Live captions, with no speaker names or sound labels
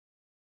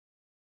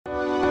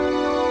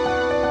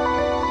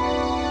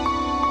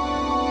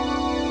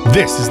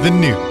This is the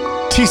new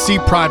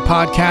TC Pride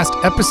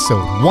Podcast,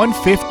 episode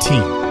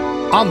 115,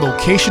 on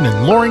location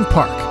in Loring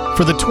Park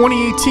for the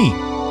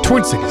 2018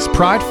 Twin Cities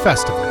Pride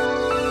Festival.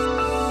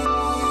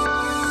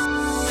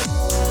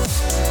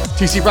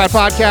 TC Pride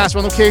Podcast,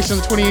 on location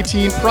of the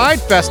 2018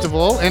 Pride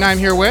Festival, and I'm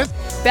here with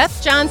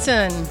Beth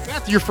Johnson.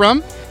 Beth, you're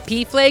from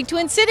P-Flag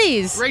Twin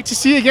Cities. Great to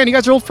see you again. You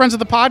guys are old friends of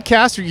the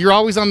podcast. You're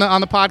always on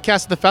the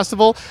podcast at the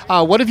festival.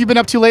 What have you been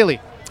up to lately?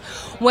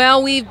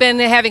 Well, we've been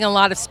having a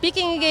lot of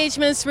speaking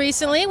engagements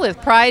recently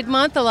with Pride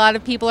Month. A lot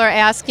of people are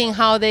asking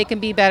how they can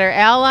be better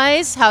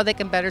allies, how they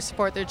can better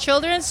support their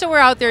children. So we're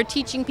out there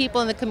teaching people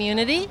in the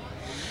community.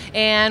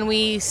 And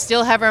we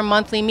still have our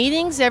monthly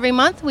meetings every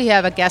month. We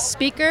have a guest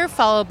speaker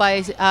followed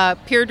by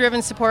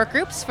peer-driven support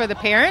groups for the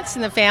parents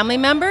and the family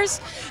members.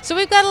 So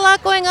we've got a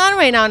lot going on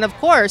right now. And of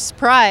course,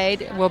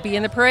 Pride will be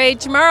in the parade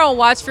tomorrow.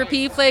 Watch for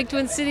P-Flag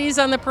Twin Cities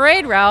on the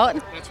parade route.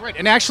 That's right.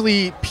 And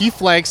actually,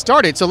 P-Flag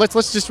started. So let's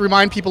just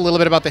remind people a little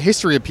bit about the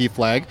history of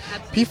P-Flag.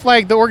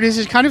 P-Flag, the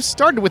organization, kind of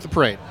started with the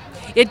parade.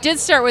 It did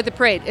start with the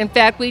parade. In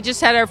fact, we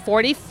just had our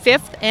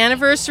 45th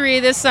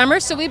anniversary this summer,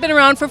 so we've been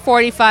around for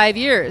 45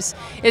 years.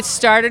 It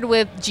started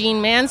with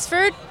Jean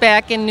Mansford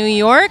back in New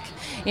York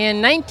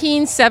in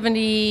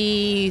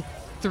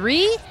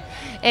 1973,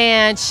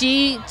 and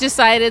she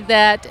decided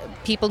that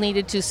people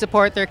needed to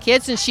support their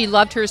kids, and she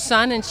loved her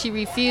son, and she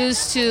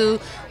refused to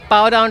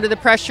bow down to the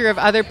pressure of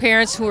other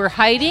parents who were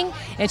hiding,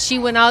 and she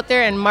went out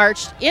there and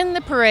marched in the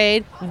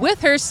parade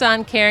with her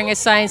son carrying a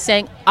sign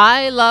saying,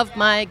 "I love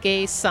my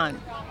gay son."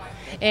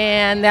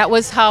 And that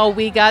was how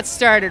we got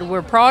started.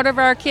 We're proud of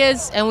our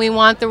kids, and we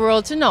want the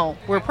world to know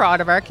we're proud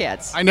of our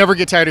kids. I never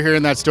get tired of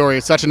hearing that story.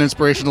 It's such an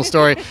inspirational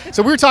story.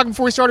 So we were talking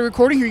before we started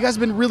recording here. You guys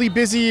have been really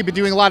busy. You've been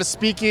doing a lot of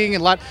speaking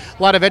and a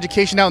lot of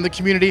education out in the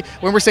community.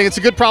 When we're saying it's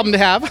a good problem to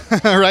have,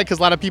 right? Because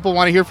a lot of people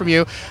want to hear from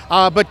you.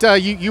 But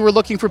you were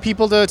looking for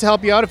people to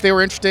help you out if they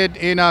were interested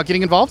in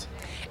getting involved?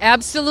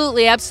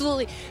 Absolutely,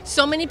 absolutely.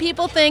 So many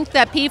people think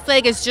that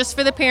P-Flag is just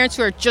for the parents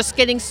who are just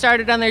getting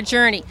started on their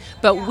journey.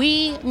 But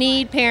we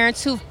need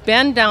parents who've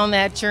been down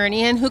that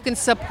journey and who can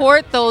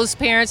support those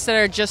parents that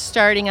are just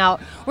starting out.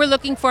 We're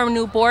looking for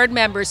new board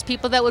members,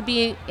 people that would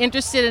be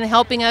interested in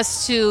helping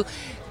us to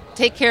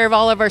take care of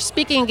all of our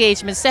speaking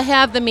engagements, to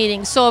have the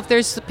meetings. So if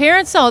there's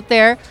parents out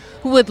there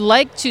who would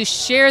like to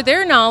share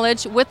their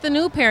knowledge with the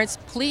new parents,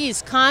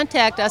 please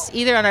contact us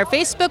either on our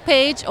Facebook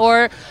page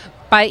or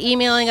by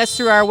emailing us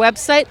through our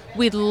website.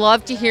 We'd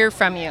love to hear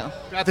from you.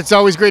 Beth, it's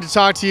always great to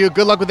talk to you.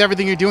 Good luck with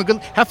everything you're doing.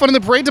 Have fun in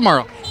the parade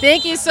tomorrow.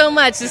 Thank you so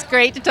much. It's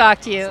great to talk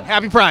to you.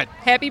 Happy Pride.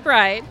 Happy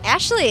Pride.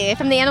 Ashley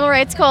from the Animal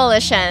Rights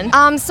Coalition.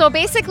 So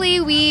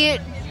basically we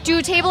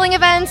do tabling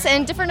events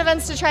and different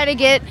events to try to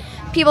get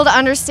people to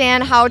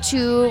understand how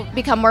to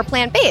become more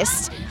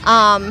plant-based.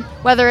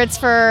 Whether it's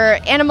for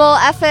animal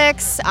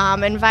ethics,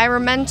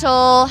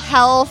 environmental,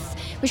 health.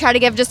 We try to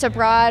give just a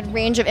broad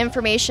range of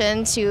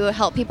information to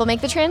help people make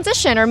the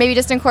transition, or maybe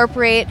just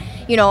incorporate,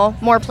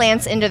 more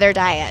plants into their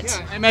diet.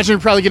 Yeah, I imagine you're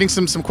probably getting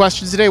some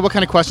questions today. What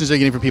kind of questions are you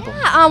getting from people?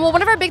 Yeah, well,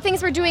 one of our big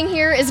things we're doing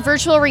here is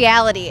virtual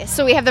reality.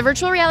 So we have the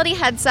virtual reality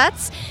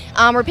headsets.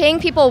 We're paying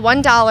people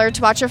 $1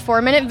 to watch a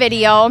 4-minute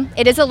video.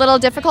 It is a little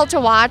difficult to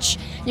watch.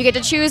 You get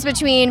to choose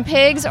between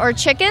pigs or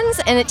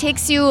chickens, and it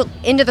takes you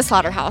into the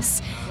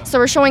slaughterhouse. So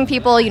we're showing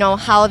people,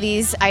 how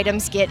these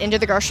items get into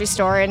the grocery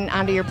store and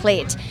onto your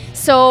plate.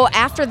 So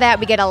after that,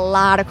 we get a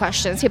lot of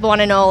questions. People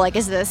want to know,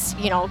 is this,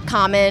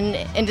 common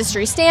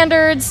industry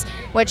standards,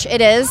 which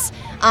it is,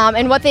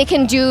 and what they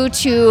can do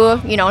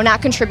to,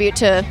 not contribute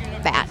to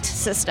that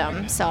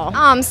system. So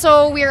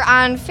we're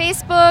on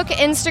Facebook,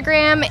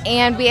 Instagram,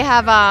 and we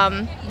have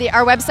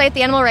our website,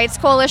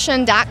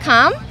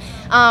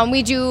 theanimalrightscoalition.com.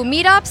 We do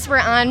meetups. We're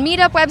on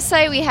Meetup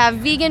website. We have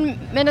Vegan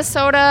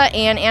Minnesota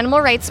and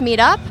Animal Rights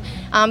Meetup.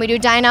 We do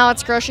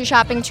dine-outs, grocery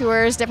shopping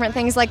tours, different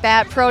things like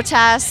that,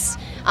 protests,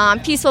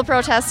 peaceful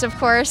protests, of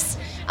course.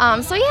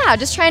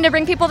 Just trying to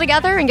bring people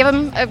together and give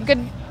them a good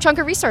chunk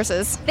of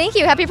resources. Thank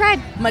you. Happy Pride.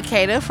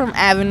 Makeda from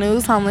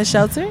Avenues Homeless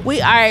Shelter.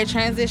 We are a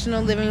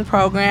transitional living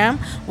program.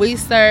 We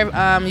serve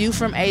youth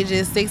from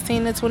ages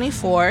 16 to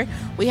 24.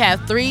 We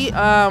have 3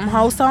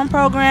 host home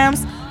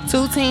programs,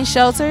 2 teen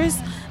shelters,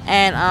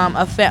 and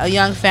a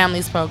young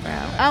families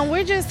program.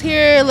 We're just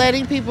here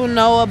letting people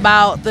know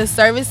about the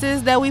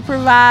services that we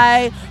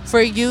provide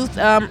for youth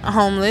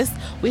homeless.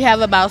 We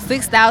have about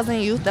 6,000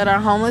 youth that are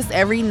homeless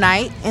every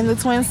night in the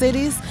Twin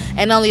Cities,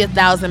 and only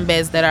 1,000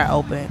 beds that are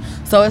open.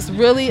 So it's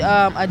really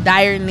a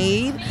dire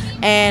need,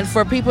 and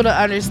for people to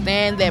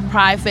understand that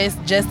Pride Fest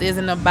just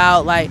isn't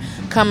about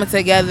coming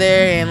together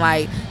and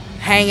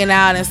hanging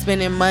out and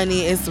spending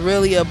money. It's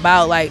really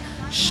about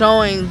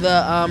showing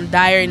the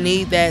dire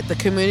need that the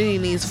community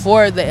needs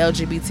for the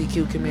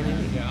LGBTQ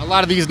community. Yeah, a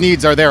lot of these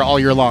needs are there all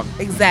year long.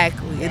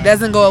 Exactly. It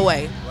doesn't go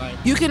away. Right.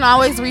 You can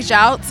always reach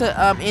out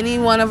to any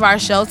one of our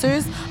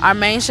shelters. Our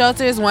main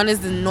shelters, one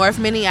is in North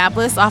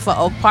Minneapolis off of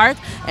Oak Park,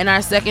 and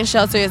our second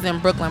shelter is in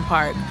Brooklyn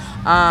Park.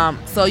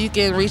 So you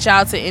can reach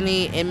out to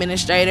any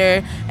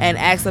administrator and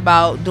ask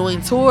about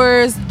doing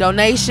tours,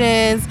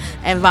 donations,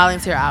 and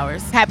volunteer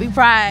hours. Happy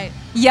Pride.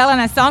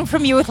 Yelena, a song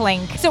from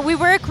YouthLink. So we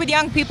work with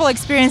young people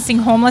experiencing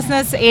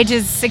homelessness,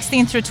 ages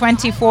 16 through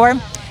 24,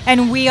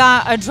 and we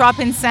are a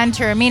drop-in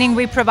center, meaning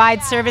we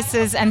provide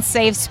services and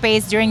safe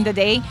space during the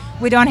day.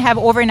 We don't have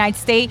overnight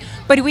stay,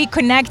 but we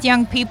connect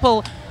young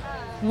people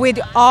with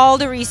all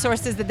the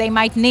resources that they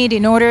might need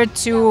in order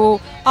to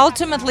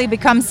ultimately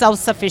become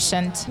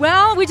self-sufficient.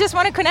 Well, we just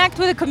want to connect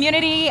with the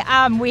community.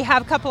 We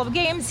have a couple of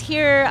games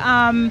here,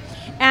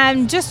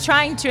 and just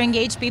trying to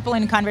engage people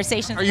in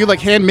conversations. Are you like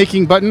hand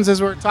making buttons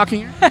as we're talking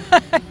here?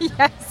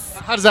 Yes.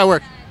 How does that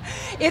work?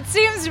 It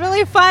seems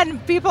really fun.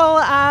 People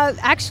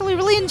actually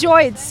really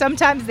enjoy it.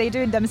 Sometimes they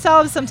do it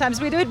themselves, sometimes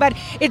we do it, but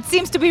it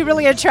seems to be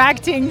really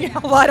attracting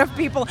a lot of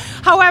people.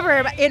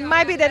 However, it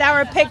might be that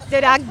our pick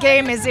that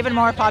game is even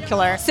more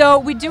popular. So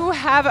we do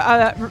have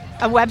a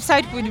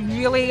website with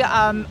really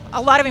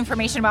a lot of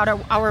information about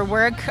our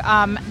work.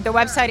 The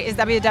website is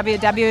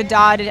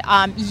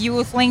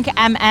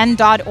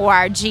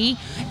www.youthlinkmn.org,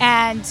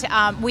 and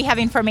we have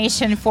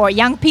information for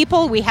young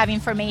people. We have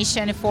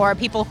information for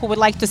people who would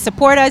like to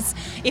support us.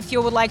 If you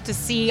would like to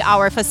see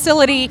our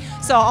facility,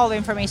 so all the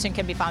information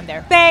can be found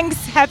there. Thanks.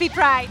 Happy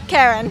Pride.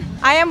 Karen.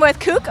 I am with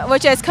COOC,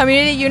 which is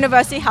Community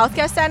University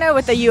Healthcare Center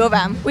with the U of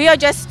M. We are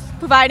just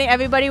providing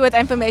everybody with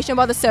information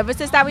about the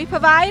services that we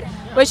provide,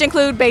 which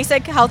include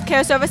basic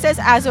healthcare services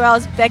as well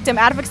as victim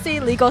advocacy,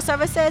 legal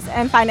services,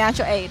 and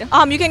financial aid.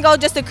 You can go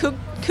just to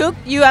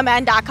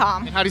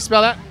COOCumn.com. And how do you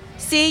spell that?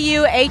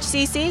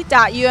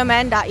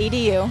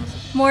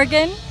 CUHCC.umn.edu.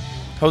 Morgan.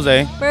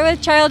 Jose. We're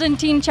with Child and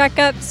Teen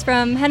Checkups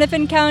from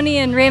Hennepin County,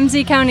 and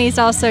Ramsey County is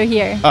also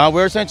here.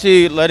 We're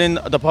essentially letting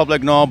the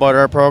public know about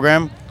our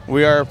program.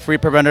 We are a free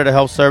preventative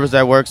health service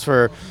that works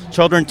for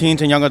children,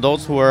 teens, and young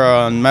adults who are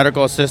on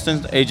medical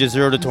assistance ages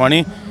 0 to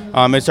 20.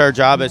 It's our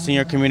job as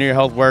senior community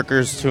health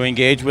workers to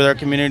engage with our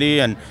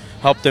community and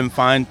help them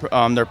find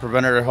their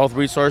preventative health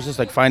resources,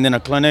 like finding a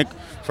clinic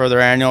for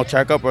their annual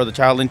checkup, or the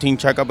child and teen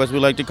checkup as we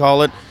like to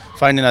call it,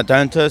 finding a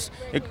dentist.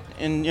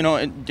 In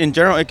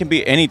general, it can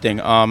be anything.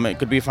 It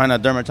could be finding a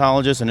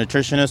dermatologist, a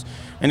nutritionist,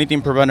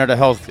 anything preventative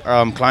health.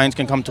 Clients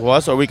can come to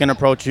us, or we can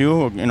approach you,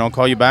 or,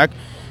 call you back,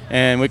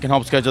 and we can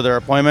help schedule their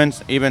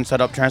appointments, even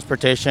set up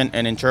transportation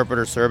and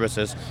interpreter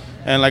services.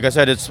 And like I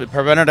said, it's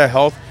preventative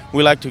health.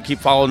 We like to keep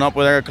following up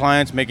with our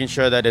clients, making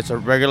sure that it's a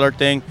regular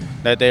thing,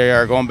 that they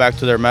are going back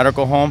to their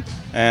medical home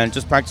and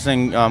just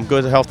practicing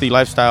good, healthy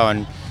lifestyle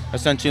and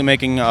essentially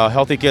making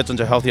healthy kids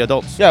into healthy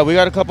adults. Yeah, we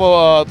got a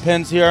couple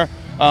pins here,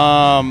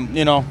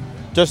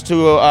 just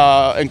to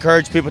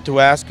encourage people to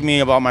ask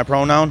me about my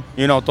pronoun.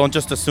 Don't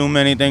just assume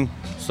anything.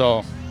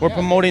 So we're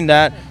promoting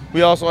that.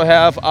 We also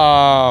have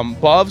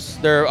buffs.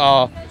 They're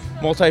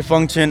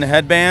multifunction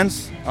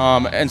headbands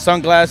and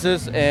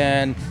sunglasses,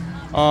 and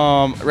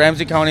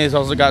Ramsey County has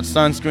also got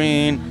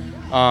sunscreen,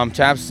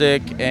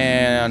 chapstick,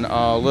 and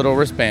little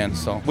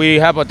wristbands. So we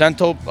have a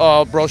dental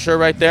brochure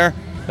right there.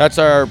 That's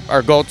our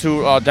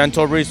go-to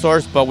dental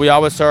resource, but we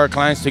always tell our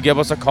clients to give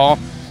us a call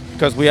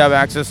because we have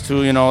access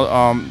to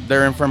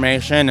their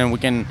information, and we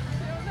can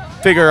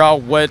figure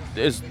out what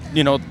is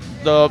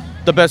the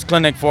best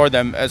clinic for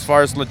them as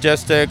far as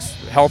logistics,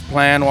 health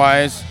plan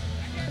wise,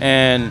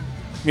 and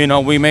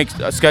we make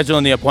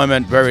scheduling the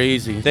appointment very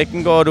easy. They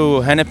can go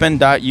to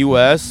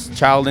hennepin.us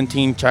Child and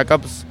Teen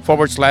Checkups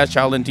 /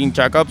 Child and Teen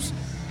Checkups,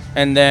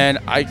 and then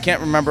I can't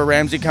remember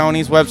Ramsey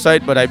County's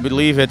website, but I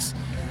believe it's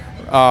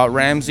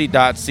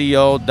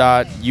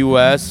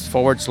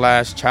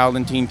ramsey.co.us / Child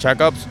and Teen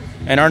Checkups,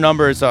 and our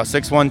number is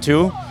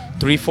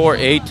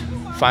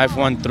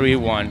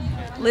 612-348-5131.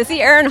 Lizzie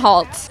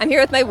Ehrenholt. I'm here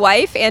with my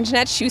wife,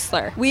 Anjanette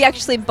Schussler. We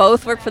actually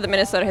both work for the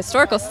Minnesota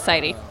Historical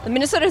Society. The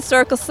Minnesota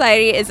Historical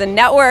Society is a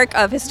network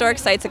of historic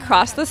sites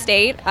across the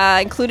state,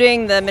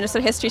 including the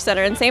Minnesota History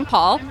Center in St.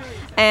 Paul.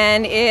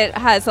 And it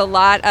has a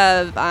lot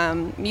of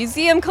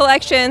museum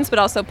collections, but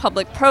also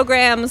public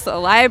programs, a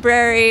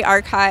library,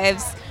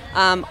 archives,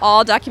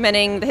 all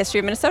documenting the history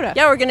of Minnesota.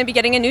 Yeah, we're going to be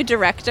getting a new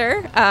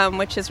director,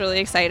 which is really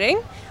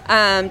exciting.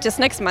 Just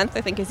next month,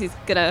 I think, is he's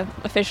going to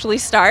officially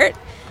start.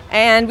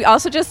 And we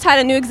also just had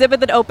a new exhibit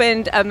that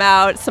opened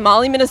about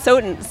Somali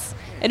Minnesotans.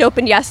 It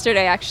opened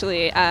yesterday,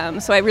 actually.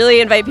 So I really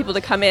invite people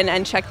to come in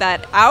and check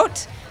that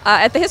out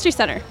at the History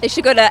Center. They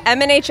should go to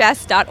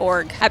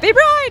mnhs.org. Happy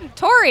Pride!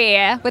 Tori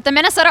with the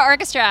Minnesota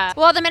Orchestra.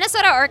 Well, the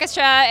Minnesota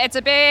Orchestra, it's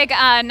a big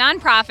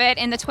nonprofit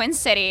in the Twin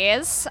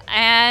Cities,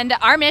 and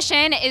our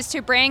mission is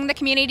to bring the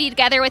community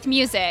together with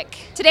music.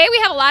 Today we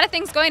have a lot of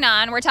things going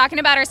on. We're talking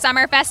about our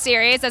Summerfest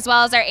series as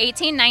well as our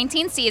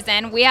 18-19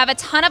 season. We have a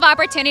ton of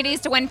opportunities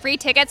to win free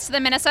tickets to the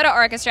Minnesota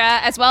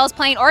Orchestra, as well as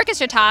playing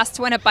orchestra toss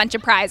to win a bunch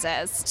of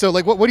prizes. So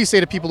what do you say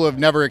to people who have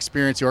never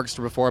experienced the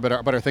orchestra before but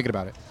are thinking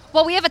about it?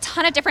 Well, we have a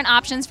ton of different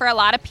options seasons for a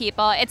lot of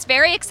people. It's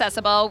very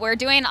accessible. We're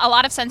doing a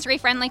lot of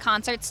sensory-friendly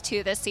concerts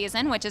too this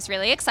season, which is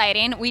really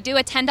exciting. We do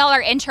a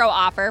 $10 intro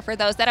offer for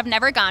those that have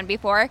never gone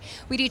before.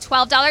 We do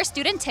 $12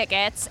 student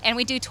tickets, and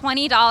we do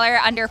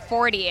 $20 under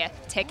 40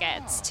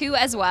 tickets too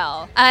as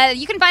well.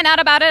 You can find out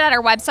about it at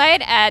our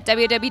website at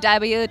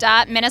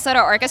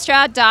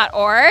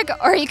www.minnesotaorchestra.org,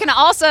 or you can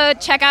also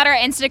check out our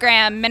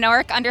Instagram,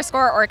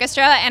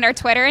 Minorc_orchestra, and our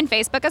Twitter and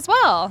Facebook as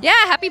well. Yeah,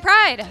 happy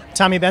Pride.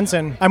 Tommy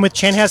Benson. I'm with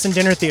Chanhassen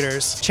Dinner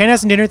Theaters.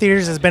 Chanhassen Dinner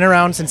Theaters has been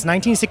around since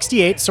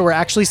 1968, so we're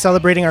actually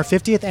celebrating our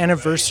 50th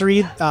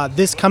anniversary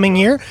this coming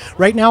year.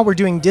 Right now we're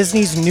doing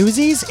Disney's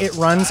Newsies. It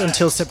runs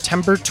until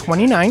September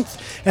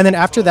 29th, and then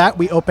after that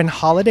we open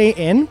Holiday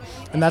Inn,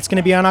 and that's going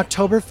to be on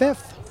October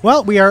 5th.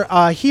 Well, we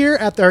are here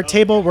at our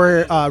table.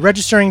 We're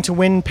registering to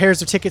win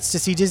pairs of tickets to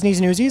see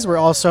Disney's Newsies. We're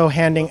also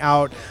handing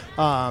out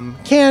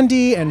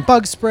candy and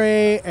bug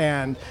spray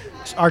and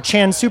our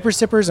Chan Super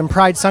Sippers and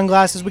Pride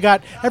sunglasses. We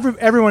got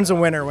everyone's a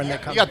winner when they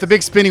come. You got the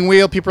big spinning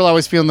wheel. People are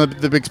always feeling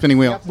the big spinning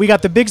wheel. We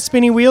got the big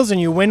spinny wheels,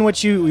 and you win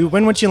what you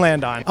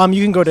land on.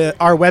 You can go to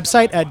our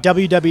website at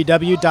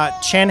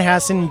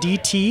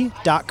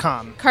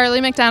www.chanhassendt.com.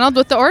 Carly McDonald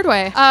with the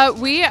Ordway.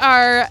 We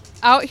are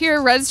out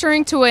here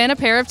registering to win a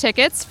pair of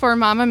tickets for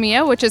Mamma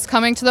Mia, which is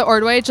coming to the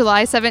Ordway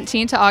July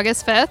 17th to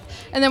August 5th.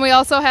 And then we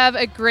also have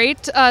a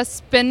great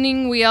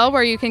spinning wheel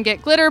where you can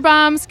get glitter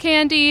bombs,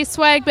 candy,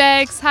 swag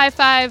bags, high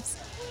fives.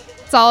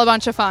 It's all a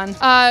bunch of fun.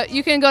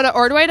 You can go to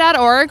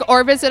ordway.org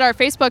or visit our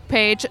Facebook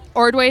page,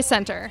 Ordway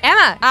Center.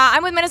 Emma,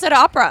 I'm with Minnesota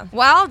Opera.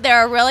 Well,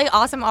 they're a really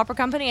awesome opera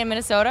company in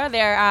Minnesota.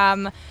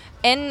 They're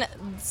in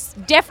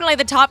definitely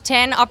the top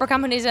 10 opera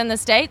companies in the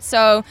state,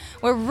 so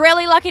we're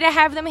really lucky to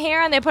have them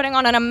here, and they're putting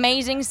on an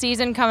amazing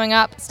season coming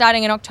up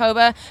starting in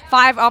October.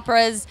 5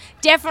 operas,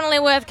 definitely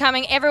worth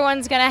coming.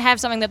 Everyone's going to have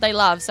something that they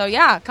love, so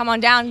yeah, come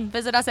on down,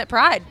 visit us at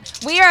Pride.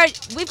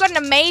 We've got an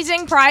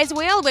amazing prize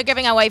wheel. We're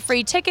giving away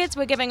free tickets,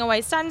 we're giving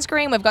away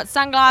sunscreen, we've got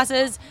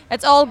sunglasses.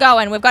 It's all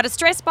going. We've got a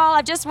stress ball.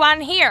 I just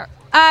won here.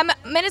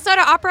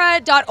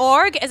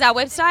 MinnesotaOpera.org is our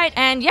website,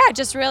 and yeah,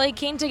 just really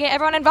keen to get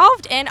everyone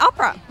involved in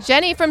opera.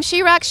 Jenny from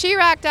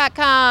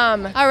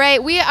SheRock.com. All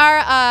right, we are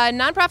a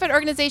nonprofit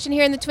organization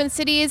here in the Twin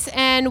Cities,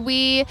 and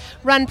we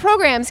run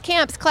programs,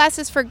 camps,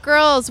 classes for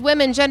girls,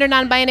 women, gender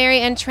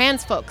non-binary, and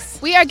trans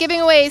folks. We are giving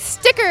away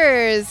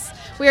stickers.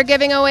 We are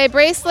giving away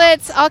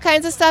bracelets, all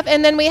kinds of stuff,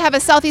 and then we have a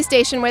selfie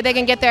station where they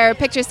can get their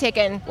pictures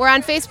taken. We're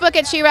on Facebook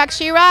at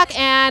SheRock,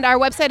 and our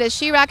website is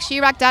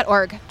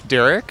SheRock.org.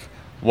 Derek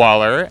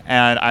Waller,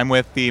 and I'm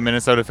with the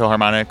Minnesota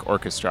Philharmonic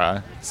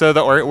Orchestra. So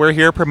we're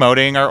here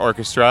promoting our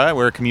orchestra.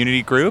 We're a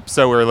community group,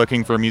 so we're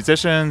looking for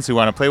musicians who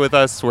want to play with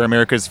us. We're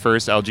America's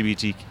first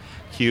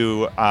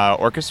LGBTQ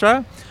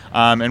orchestra,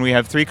 and we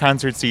have 3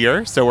 concerts a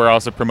year, so we're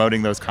also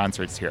promoting those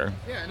concerts here.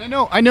 Yeah, and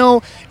I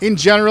know in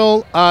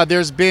general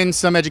there's been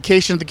some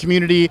education in the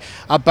community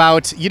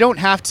about you don't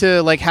have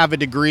to have a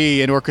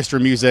degree in orchestra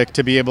music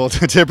to be able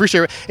to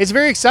appreciate it. It's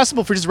very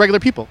accessible for just regular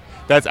people.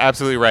 That's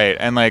absolutely right.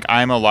 And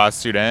I'm a law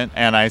student,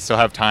 and I still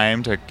have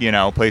time to,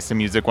 play some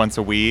music once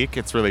a week.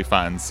 It's really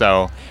fun.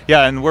 So,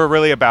 yeah, and we're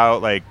really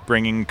about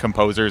bringing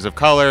composers of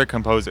color,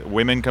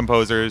 women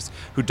composers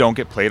who don't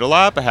get played a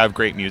lot but have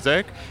great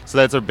music. So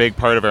that's a big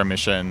part of our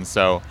mission.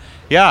 So,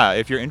 yeah,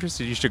 if you're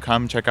interested, you should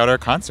come check out our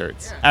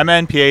concerts.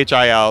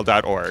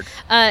 MNPHIL.org.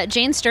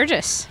 Jane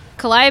Sturgis.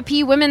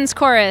 Calliope Women's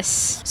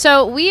Chorus.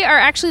 So we are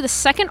actually the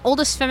second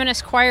oldest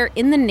feminist choir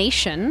in the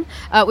nation.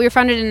 We were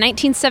founded in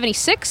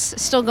 1976,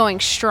 still going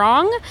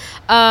strong.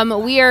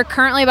 We are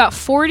currently about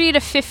 40 to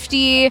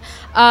 50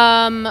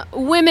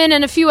 women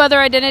and a few other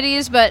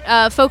identities,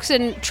 but folks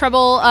in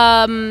treble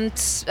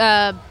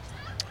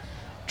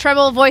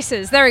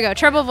voices. There we go,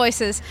 treble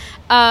voices.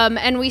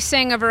 And we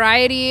sing a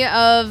variety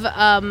of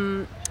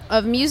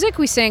music.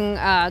 We sing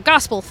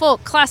gospel,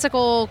 folk,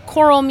 classical,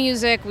 choral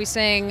music. We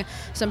sing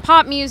some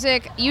pop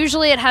music.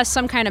 Usually it has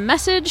some kind of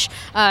message.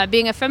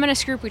 Being a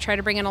feminist group, we try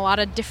to bring in a lot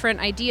of different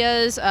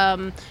ideas,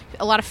 a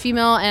lot of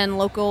female and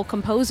local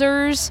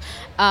composers,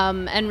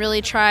 and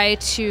really try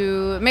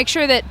to make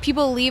sure that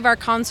people leave our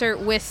concert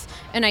with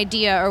an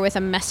idea or with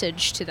a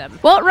message to them.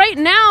 Well, right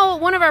now,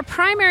 one of our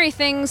primary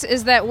things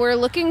is that we're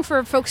looking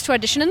for folks to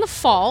audition in the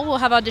fall. We'll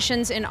have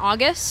auditions in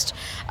August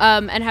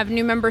and have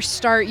new members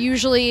start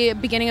usually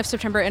beginning of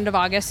September, end of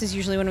August is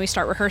usually when we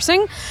start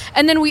rehearsing.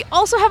 And then we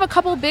also have a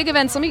couple big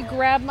events. Let me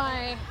grab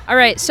my... All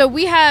right, so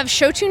we have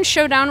Show Tune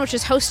Showdown, which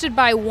is hosted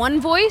by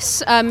One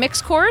Voice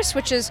Mixed Chorus,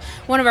 which is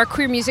one of our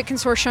Queer Music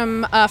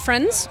Consortium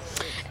friends.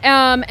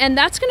 And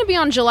that's going to be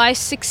on July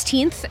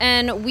 16th,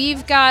 and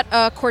we've got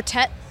a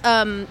quartet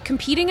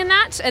competing in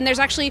that, and there's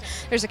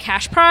a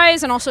cash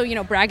prize and also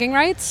bragging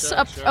rights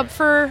up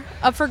for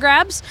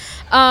grabs,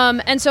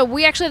 and so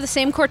we actually have the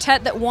same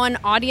quartet that won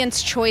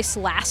Audience Choice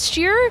last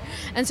year,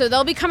 and so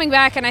they'll be coming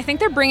back, and I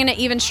think they're bringing it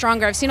even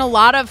stronger. I've seen a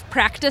lot of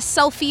practice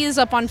selfies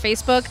up on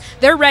Facebook.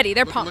 They're ready.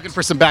 They're pumped. Looking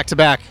for some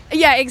back-to-back.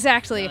 Yeah,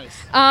 exactly. Nice.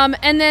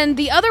 And then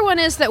the other one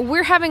is that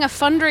we're having a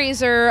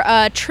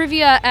fundraiser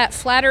trivia at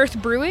Flat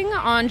Earth Brewing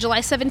on July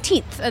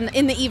 17th and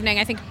in the evening.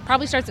 I think it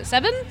probably starts at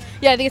 7.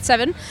 Yeah, I think it's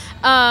 7.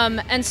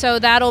 And so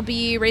that'll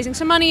be raising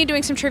some money,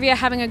 doing some trivia,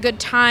 having a good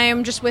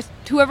time just with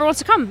whoever wants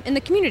to come in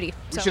the community.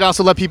 We should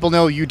also let people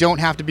know you don't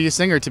have to be a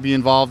singer to be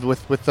involved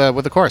with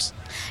the course.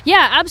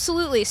 Yeah,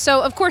 absolutely.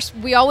 So, of course,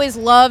 we always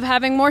love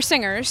having more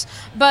singers,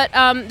 but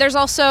there's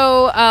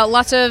also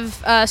lots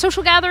of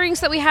social gatherings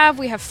that we have.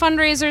 We have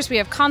fundraisers, we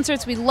have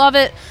concerts. We love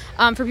it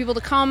for people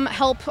to come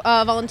help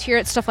volunteer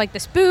at stuff like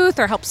this booth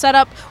or help set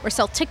up or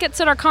sell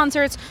tickets at our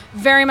concerts.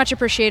 Very much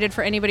appreciated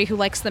for anybody who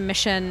likes the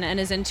mission and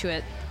is into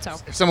it. So,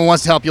 if someone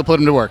wants to help, you'll put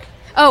them to work.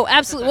 Oh,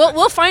 absolutely.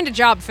 We'll find a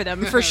job for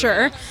them for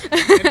sure.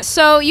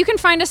 So you can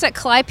find us at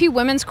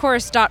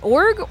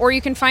CalliopeWomen'sChorus.org, or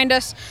you can find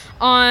us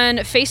on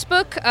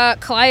Facebook,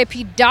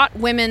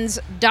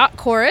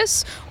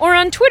 Calliope.Women's.Chorus, or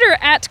on Twitter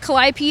at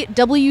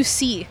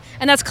CalliopeWC.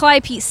 And that's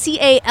Calliope,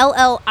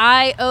 CALLIOPE.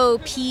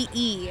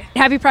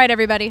 Happy Pride,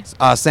 everybody.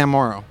 Sam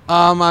Morrow.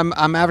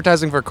 I'm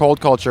advertising for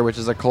Cold Culture, which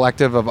is a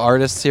collective of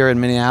artists here in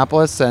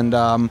Minneapolis, and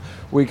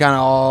we kind of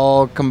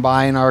all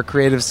combine our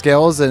creative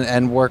skills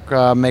and work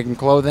making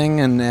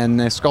clothing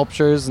and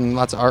sculptures and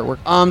lots of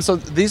artwork. So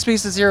these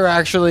pieces here are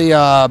actually,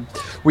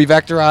 we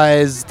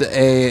vectorized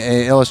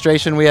a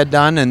illustration we had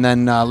done and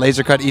then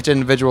laser cut each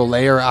individual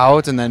layer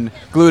out and then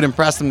glued and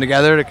pressed them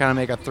together to kind of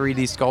make a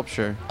 3D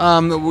sculpture.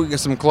 We got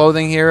some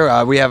clothing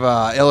here. We have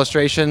an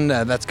illustration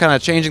that's kind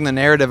of changing the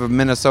narrative of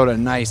Minnesota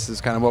nice is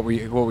kind of what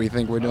we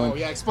think we're doing. Oh,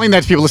 yeah, explain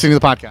that to people listening to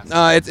the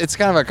podcast. It's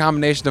kind of a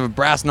combination of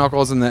brass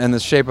knuckles and the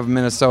shape of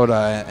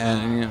Minnesota,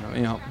 and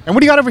you know. And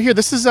what do you got over here?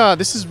 This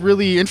is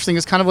really interesting.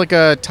 It's kind of like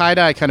a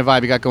tie-dye kind of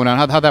vibe you got going on.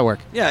 How'd that work?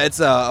 Yeah, it's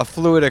a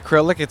fluid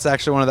acrylic. It's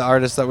actually one of the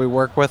artists that we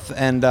work with,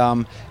 and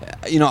I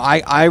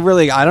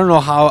don't know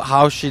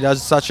how she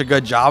does such a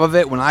good job of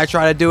it. When I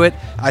try to do it,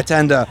 I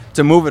tend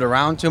to move it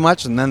around too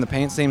much, and then the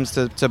paint seems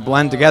to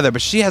blend together.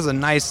 But she has a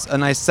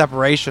nice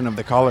separation of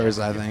the colors,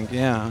 I think.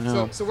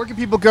 Yeah. So where can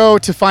people go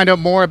to find out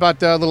more about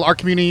the little art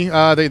community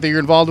that you're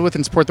involved with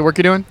and support the work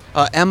you're doing?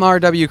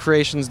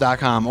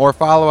 MRWcreations.com, or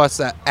follow us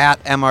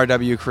at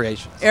MRW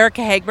Creations.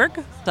 Erica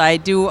Hagberg. I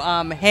do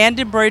hand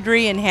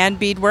embroidery and hand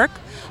beadwork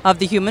of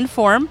the human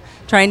form,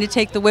 trying to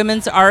take the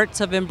women's arts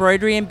of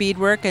embroidery and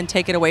beadwork and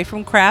take it away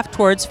from craft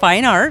towards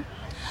fine art.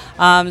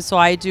 So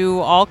I do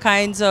all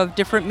kinds of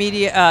different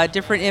media,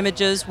 different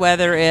images,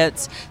 whether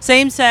it's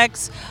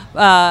same-sex,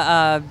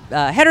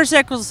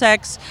 heterosexual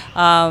sex,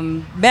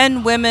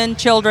 men, women,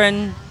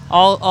 children,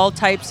 all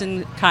types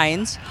and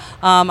kinds.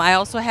 I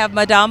also have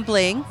Madame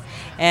Bling,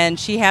 and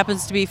she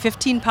happens to be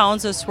 15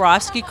 pounds of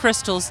Swarovski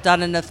crystals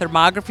done in a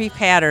thermography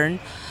pattern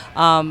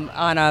on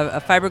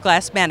a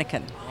fiberglass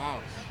mannequin.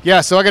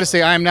 Yeah, so I got to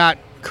say, I'm not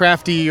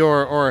crafty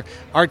or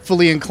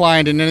artfully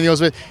inclined in any of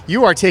those, but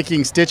you are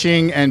taking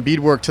stitching and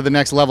beadwork to the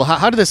next level.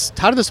 How did this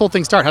whole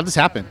thing start? How did this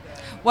happen?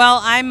 Well,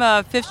 I'm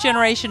a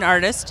fifth-generation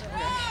artist,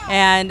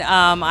 and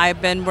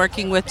I've been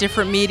working with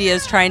different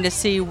medias trying to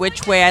see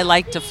which way I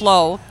like to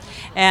flow.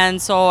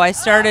 And so I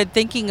started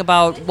thinking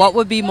about what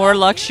would be more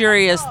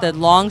luxurious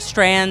than long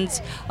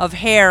strands of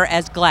hair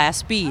as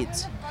glass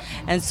beads.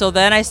 And so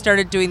then I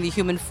started doing the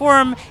human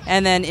form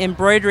and then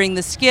embroidering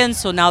the skin.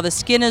 So now the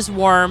skin is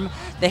warm,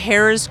 the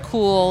hair is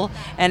cool,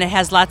 and it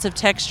has lots of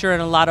texture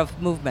and a lot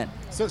of movement.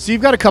 So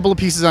you've got a couple of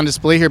pieces on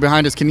display here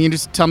behind us. Can you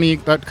just tell me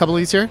about a couple of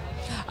these here?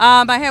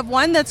 I have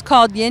one that's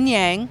called Yin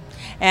Yang,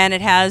 and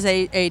it has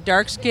a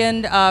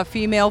dark-skinned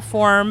female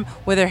form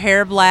with her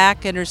hair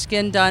black and her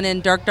skin done in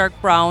dark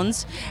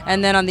browns.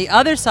 And then on the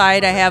other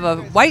side, I have a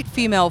white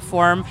female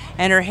form,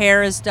 and her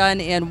hair is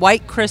done in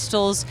white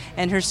crystals,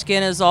 and her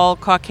skin is all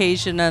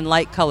Caucasian and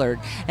light-colored.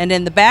 And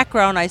in the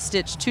background, I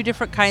stitched two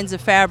different kinds of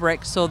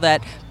fabric so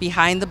that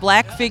behind the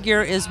black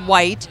figure is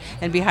white,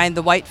 and behind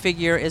the white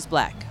figure is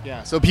black.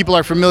 Yeah. So people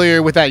are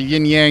familiar with that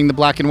yin yang, the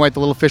black and white,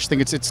 the little fish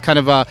thing. It's kind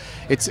of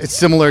it's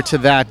similar to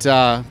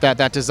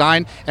that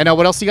design. And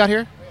what else you got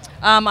here?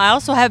 I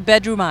also have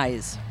bedroom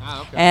eyes.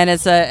 Okay. And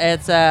it's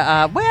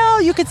a well,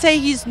 you could say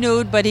he's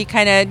nude, but he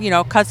kind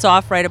of cuts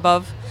off right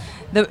above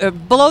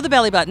below the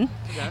belly button.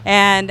 Okay.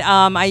 And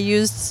I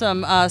used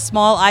some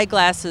small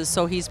eyeglasses,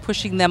 so he's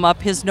pushing them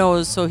up his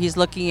nose, so he's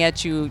looking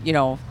at you,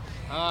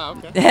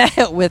 okay.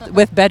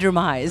 with bedroom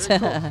eyes.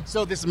 Cool.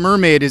 So this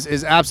mermaid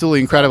is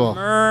absolutely incredible.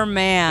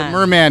 Merman. The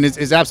merman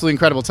is absolutely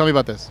incredible. Tell me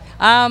about this.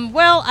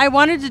 Well, I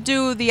wanted to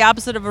do the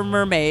opposite of a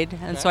mermaid,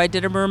 and so I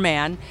did a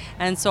merman.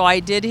 And so I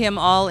did him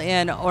all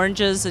in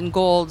oranges and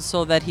gold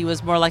so that he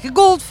was more like a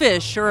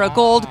goldfish or a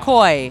gold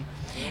koi.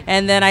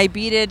 And then I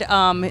beaded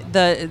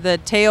the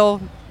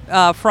tail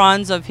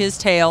fronds of his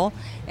tail,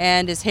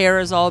 and his hair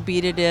is all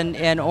beaded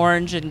in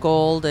orange and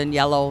gold and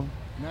yellow.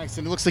 Nice.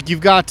 And it looks like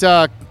you've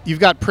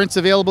got prints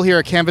available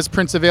here, canvas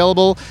prints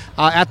available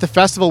at the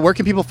festival. Where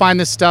can people find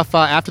this stuff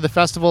after the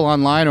festival,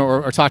 online,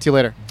 or talk to you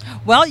later?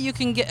 Well, you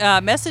can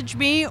message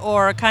me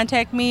or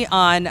contact me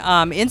on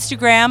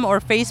Instagram or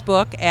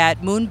Facebook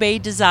at Moon Bay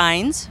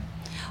Designs.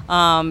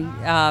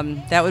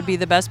 that would be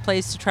the best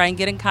place to try and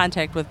get in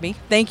contact with me.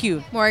 Thank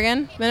you.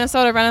 Morgan,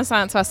 Minnesota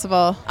Renaissance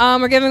Festival.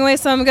 We're giving away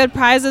some good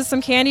prizes,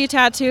 some candy,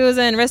 tattoos,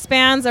 and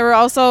wristbands. And we're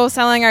also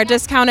selling our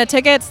discounted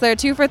tickets. They're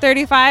 2 for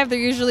 $35. They're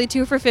usually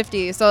 2 for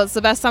 $50. So it's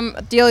the best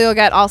deal you'll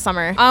get all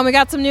summer. We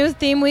got some new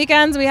theme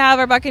weekends. We have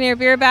our Buccaneer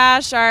Beer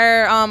Bash,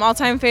 our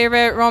all-time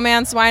favorite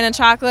romance wine and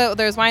chocolate.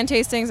 There's wine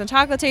tastings and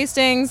chocolate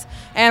tastings.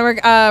 And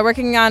we're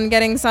working on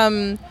getting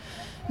some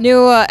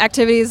new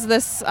activities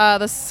this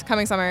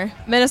coming summer.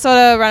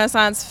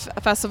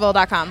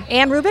 MinnesotaRenaissanceFestival.com.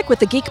 Ann Rubik with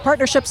the Geek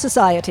Partnership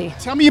Society.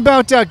 Tell me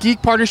about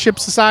Geek Partnership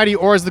Society,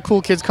 or as the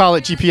cool kids call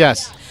it,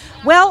 GPS.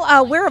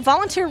 Well, we're a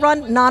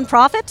volunteer-run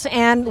nonprofit,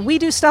 and we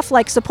do stuff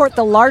like support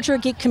the larger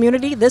geek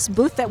community. This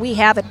booth that we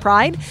have at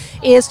Pride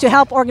is to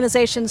help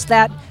organizations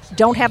that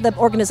don't have the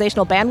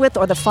organizational bandwidth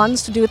or the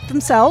funds to do it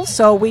themselves.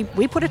 So we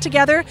put it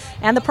together,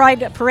 and the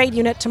Pride Parade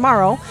unit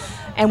tomorrow,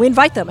 and we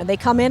invite them, and they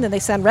come in and they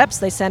send reps,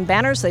 they send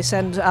banners, they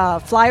send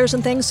flyers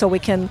and things, so we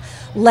can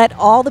let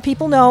all the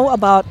people know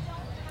about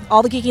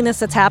all the geekiness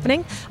that's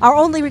happening. Our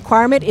only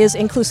requirement is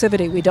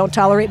inclusivity. We don't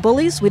tolerate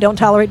bullies, we don't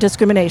tolerate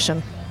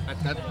discrimination.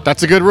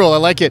 That's a good rule. I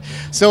like it.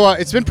 So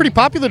it's been pretty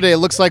popular today, it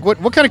looks like.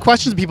 What kind of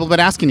questions have people been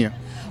asking you?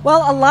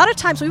 Well, a lot of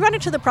times we run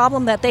into the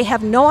problem that they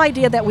have no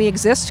idea that we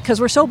exist because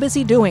we're so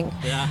busy doing.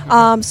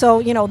 Yeah.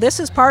 So, this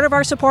is part of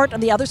our support.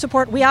 And the other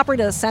support, we operate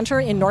a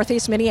center in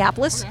Northeast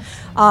Minneapolis.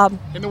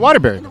 In the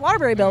Waterbury? In the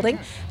Waterbury building.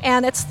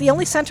 And it's the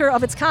only center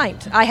of its kind.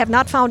 I have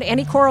not found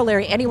any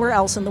corollary anywhere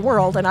else in the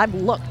world, and I've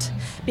looked,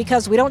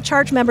 because we don't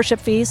charge membership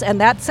fees, and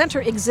that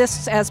center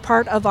exists as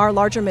part of our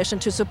larger mission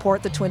to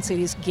support the Twin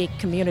Cities geek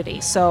community.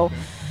 So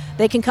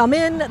they can come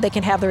in, they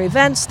can have their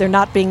events, they're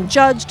not being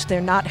judged,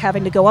 they're not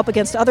having to go up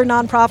against other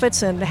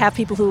nonprofits and have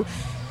people who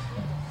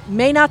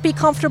may not be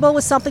comfortable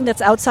with something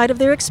that's outside of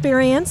their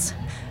experience.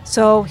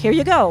 So here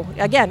you go.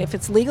 Again, if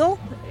it's legal,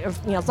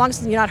 as long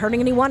as you're not hurting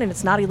anyone and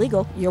it's not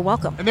illegal, you're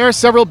welcome. And there are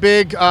several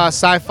big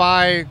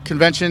sci-fi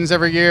conventions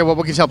every year. What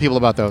can you tell people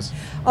about those?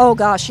 Oh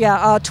gosh,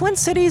 yeah. Twin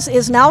Cities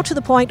is now to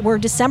the point where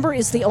December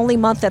is the only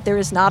month that there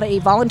is not a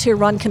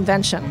volunteer-run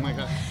convention. Oh my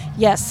God.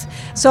 Yes.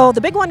 So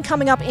the big one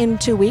coming up in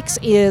 2 weeks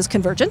is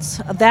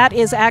Convergence. That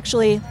is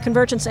actually,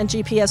 Convergence and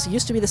GPS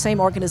used to be the same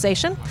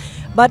organization,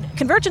 but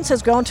Convergence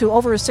has grown to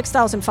over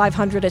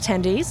 6,500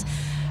 attendees.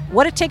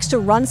 What it takes to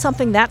run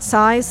something that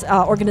size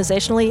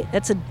organizationally,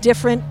 it's a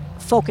different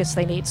focus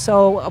they need.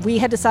 So we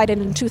had decided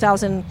in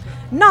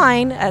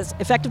 2009, as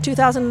effective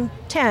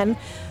 2010,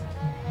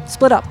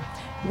 split up.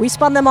 We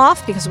spun them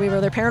off because we were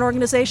their parent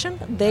organization.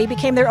 They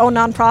became their own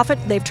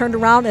nonprofit. They've turned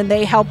around and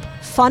they help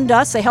fund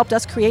us. They helped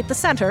us create the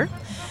center.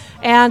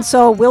 And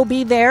so we'll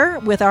be there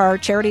with our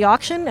charity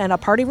auction and a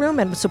party room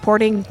and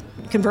supporting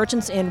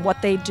Convergence in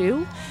what they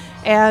do.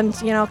 And,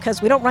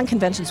 because we don't run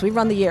conventions, we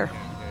run the year.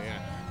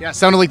 Yeah, it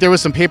sounded like there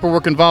was some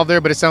paperwork involved there,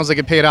 but it sounds like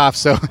it paid off.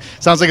 So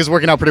sounds like it's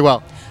working out pretty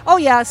well. Oh,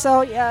 yeah. So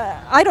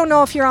I don't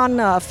know if you're on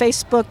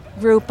Facebook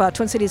group,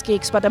 Twin Cities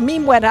Geeks, but a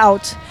meme went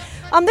out.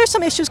 There's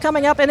some issues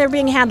coming up, and they're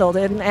being handled.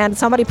 And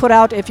somebody put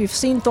out, if you've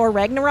seen Thor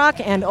Ragnarok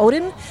and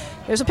Odin,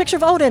 there's a picture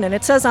of Odin, and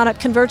it says on it,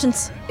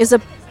 Convergence is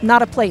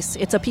not a place,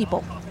 it's a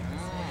people.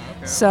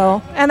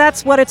 So, and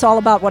that's what it's all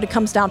about. What it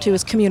comes down to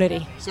is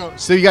community.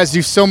 So you guys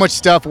do so much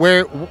stuff.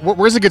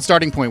 Where's a good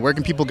starting point? Where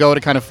can people go to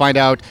kind of find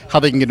out how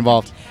they can get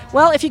involved?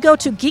 Well, if you go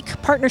to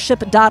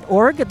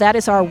geekpartnership.org, that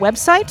is our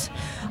website.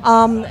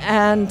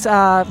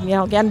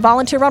 Again,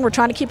 volunteer run. We're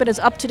trying to keep it as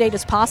up to date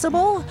as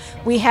possible.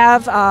 We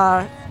have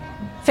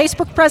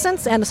Facebook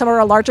presence, and some of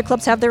our larger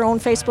clubs have their own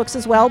Facebooks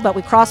as well, but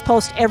we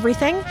cross-post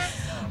everything.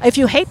 If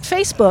you hate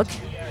Facebook,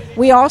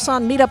 we are also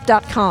on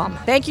meetup.com.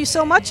 Thank you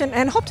so much,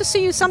 and hope to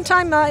see you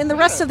sometime in the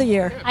rest of the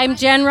year. I'm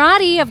Jen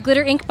Roddy of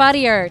Glitter Ink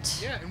Body Art.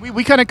 Yeah,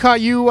 we kind of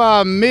caught you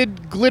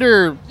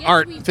mid-glitter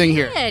art thing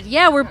here.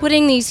 Yeah, we're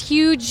putting these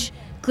huge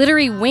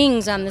glittery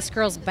wings on this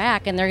girl's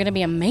back, and they're going to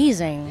be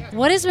amazing.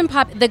 What has been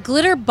the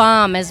glitter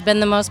bomb has been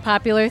the most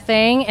popular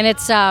thing, and it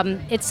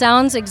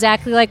sounds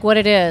exactly like what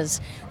it is.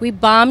 We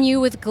bomb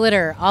you with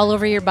glitter all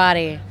over your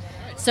body.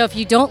 So if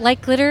you don't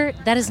like glitter,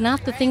 that is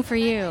not the thing for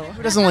you.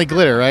 Who doesn't like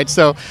glitter, right?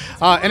 So,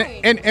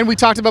 and we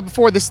talked about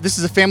before, this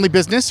is a family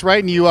business,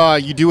 right? And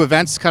you do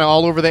events kind of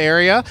all over the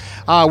area.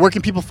 Where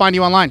can people find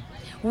you online?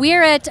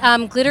 We're at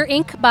Glitter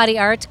Ink Body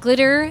Art,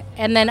 glitter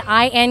and then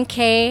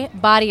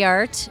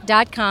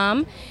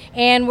inkbodyart.com,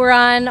 and we're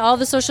on all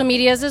the social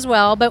medias as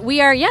well. But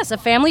we are, yes, a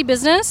family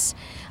business.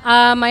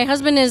 My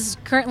husband is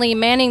currently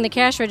manning the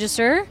cash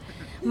register.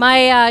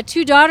 My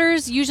 2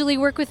 daughters usually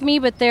work with me,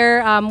 but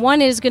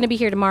one is going to be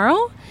here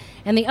tomorrow,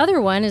 and the other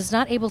one is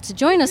not able to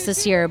join us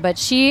this year. But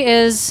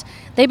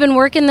they've been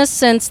working this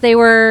since they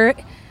were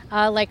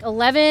like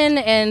 11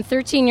 and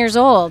 13 years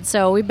old.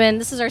 So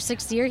this is our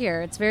 6th year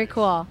here. It's very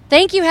cool.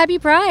 Thank you. Happy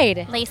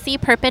Pride. Lacey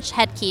Perpich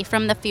Headkey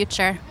from the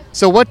future.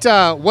 So what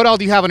all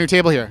do you have on your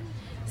table here?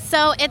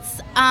 So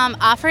it's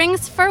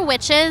offerings for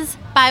witches,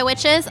 by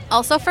witches,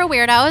 also for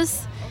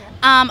weirdos.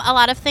 A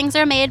lot of things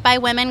are made by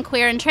women,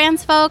 queer, and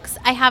trans folks.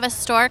 I have a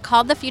store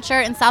called The Future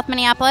in South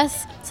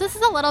Minneapolis. So this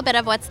is a little bit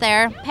of what's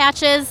there.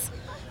 Patches,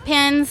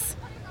 pins,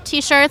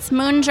 t-shirts,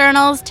 moon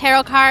journals,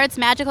 tarot cards,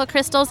 magical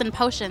crystals, and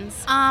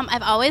potions.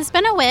 I've always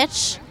been a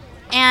witch,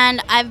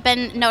 and I've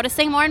been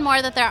noticing more and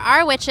more that there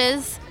are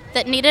witches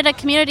that needed a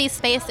community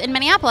space in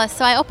Minneapolis,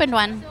 so I opened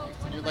one.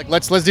 You're like,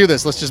 let's do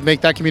this. Let's just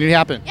make that community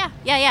happen.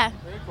 Yeah.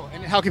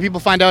 And how can people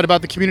find out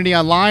about the community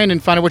online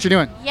and find out what you're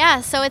doing?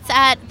 Yeah, so it's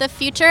at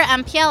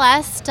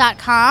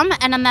thefuturempls.com,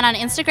 and then on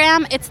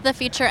Instagram, it's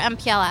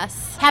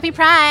thefuturempls. Happy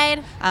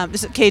Pride!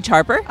 This is Kate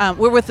Harper.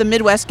 We're with the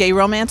Midwest Gay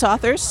Romance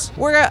Authors.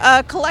 We're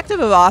a collective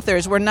of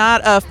authors. We're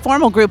not a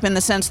formal group in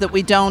the sense that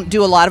we don't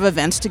do a lot of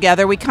events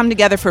together. We come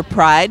together for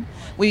Pride.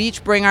 We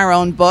each bring our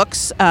own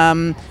books.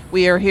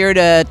 We are here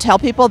to tell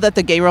people that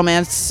the gay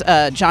romance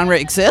genre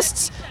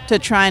exists, to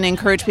try and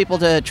encourage people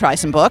to try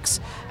some books,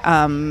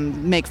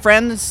 make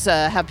friends,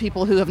 have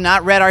people who have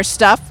not read our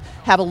stuff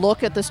have a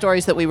look at the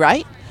stories that we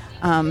write.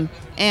 And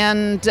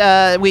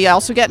we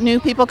also get new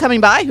people coming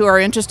by who are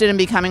interested in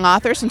becoming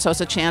authors, and so it's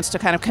a chance to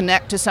kind of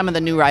connect to some of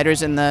the new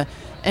writers in the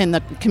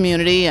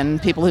community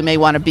and people who may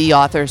want to be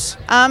authors.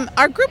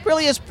 Our group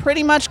really is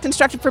pretty much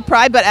constructed for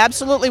Pride, but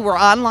absolutely we're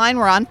online.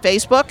 We're on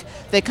Facebook.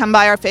 They come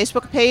by our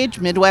Facebook page,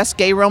 Midwest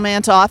Gay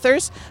Romance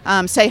Authors.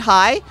 Say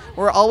hi.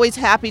 We're always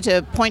happy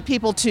to point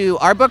people to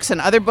our books and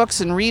other books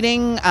and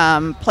reading,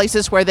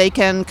 places where they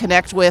can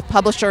connect with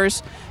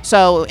publishers.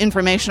 So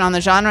information on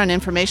the genre and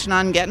information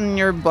on getting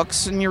your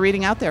books and your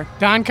reading out there.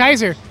 Don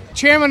Kaiser,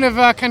 chairman of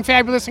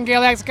Confabulous and Gay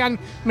Lexicon,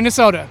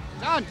 Minnesota.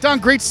 Don,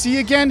 great to see you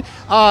again.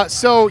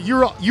 So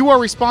you are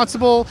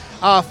responsible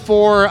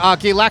for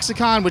Gay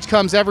Lexicon, which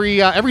comes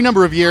every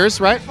number of years,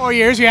 right? 4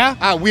 years,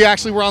 yeah. We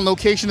actually were on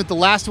location at the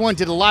last one,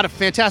 did a lot of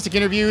fantastic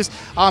interviews.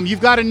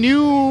 You've got a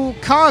new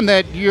con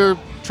that you're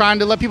trying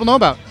to let people know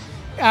about.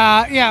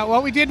 Yeah,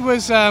 what we did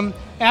was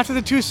after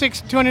the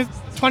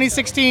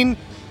 2016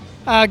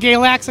 Gay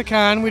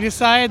Lexicon, we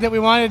decided that we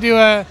wanted to do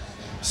a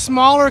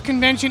smaller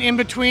convention in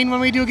between when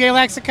we do Gay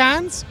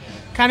Lexicons.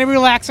 Kind of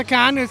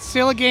Relaxicon. It's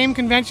still a game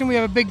convention. We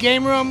have a big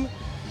game room,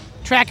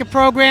 track of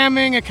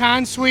programming, a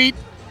con suite.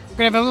 We're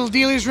going to have a little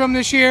dealer's room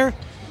this year.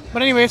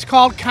 But anyway, it's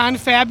called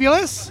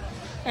Confabulous,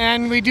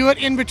 and we do it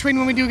in between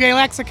when we do Gay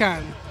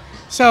Lexicon.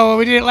 So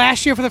we did it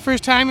last year for the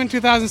first time in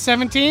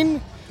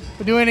 2017.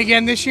 We're doing it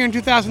again this year in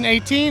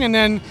 2018, and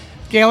then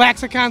Gay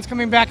Lexicon's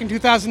coming back in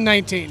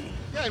 2019.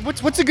 Yeah,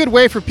 what's a good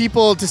way for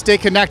people to stay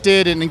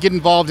connected and get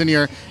involved in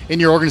your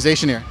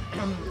organization here?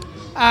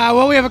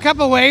 Well, we have a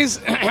couple of ways.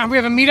 We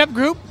have a meetup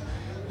group,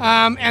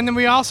 and then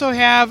we also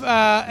have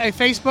a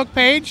Facebook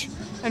page,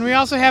 and we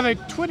also have a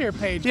Twitter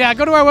page. Yeah,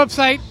 go to our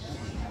website,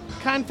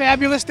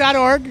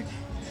 confabulous.org,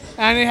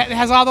 and it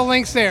has all the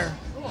links there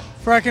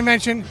for our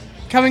convention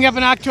coming up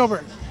in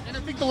October. And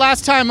I think the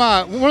last time,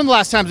 one of the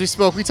last times we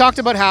spoke, we talked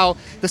about how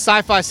the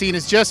sci-fi scene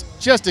has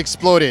just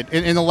exploded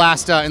in the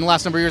last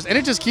number of years, and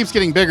it just keeps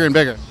getting bigger and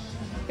bigger.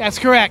 That's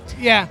correct.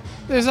 Yeah,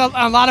 there's a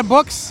lot of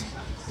books.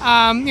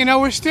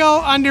 We're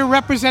still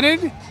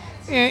underrepresented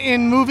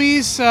in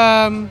movies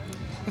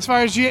as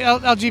far as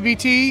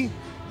LGBT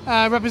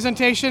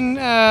representation,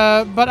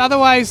 but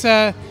otherwise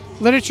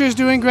literature is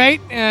doing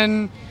great,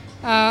 and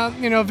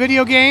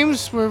video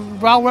games, we're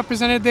well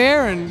represented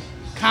there, and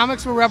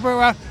comics were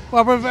well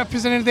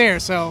represented there.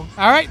 So,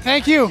 all right,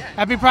 thank you.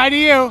 Happy Pride to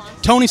you.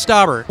 Tony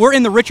Stauber. We're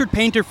in the Richard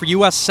Painter for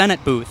U.S.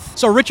 Senate booth.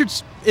 So Richard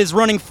is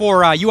running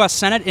for U.S.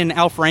 Senate in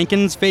Al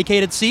Franken's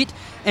vacated seat.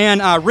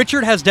 And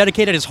Richard has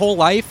dedicated his whole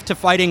life to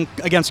fighting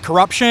against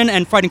corruption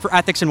and fighting for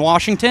ethics in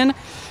Washington.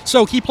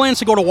 So he plans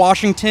to go to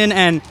Washington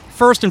and,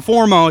 first and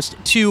foremost,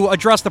 to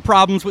address the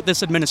problems with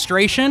this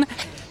administration,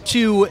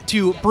 to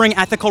bring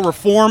ethical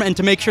reform, and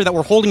to make sure that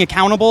we're holding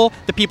accountable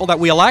the people that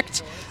we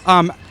elect.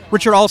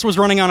 Richard also is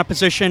running on a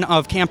position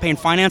of campaign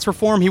finance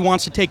reform. He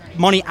wants to take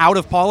money out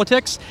of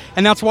politics,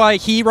 and that's why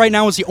he right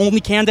now is the only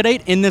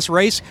candidate in this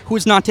race who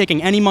is not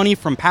taking any money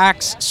from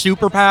PACs,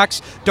 super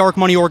PACs, dark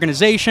money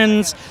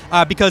organizations,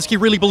 because he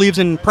really believes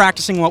in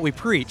practicing what we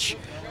preach.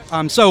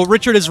 So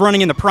Richard is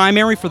running in the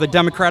primary for the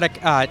Democratic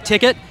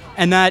ticket,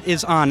 and that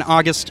is on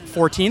August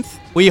 14th.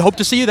 We hope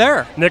to see you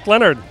there. Nick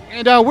Leonard.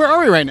 And where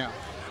are we right now?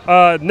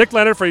 Nick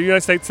Leonard for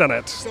United States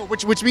Senate. So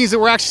which means that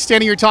we're actually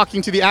standing here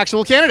talking to the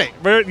actual candidate.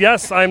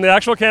 Yes, I'm the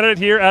actual candidate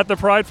here at the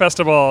Pride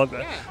Festival,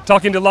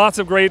 talking to lots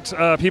of great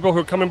people who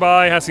are coming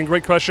by, asking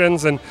great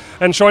questions, and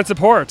showing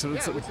support. Yeah,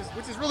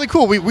 which is really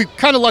cool. We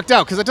kind of lucked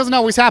out because that doesn't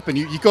always happen.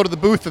 You go to the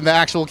booth and the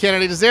actual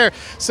candidate is there.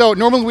 So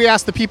normally we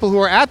ask the people who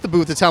are at the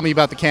booth to tell me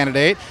about the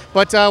candidate,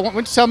 but why don't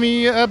you tell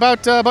me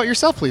about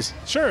yourself, please?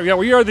 Sure. Yeah,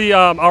 we are the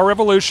Our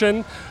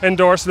Revolution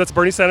endorsed. That's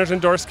Bernie Sanders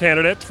endorsed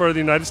candidate for the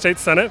United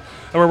States Senate,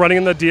 and we're running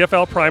in the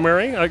DFL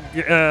primary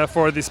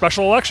for the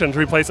special election to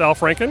replace Al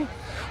Franken.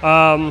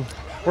 I'm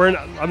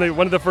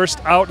one of the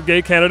first out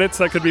gay candidates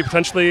that could be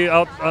potentially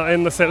out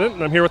in the Senate,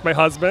 and I'm here with my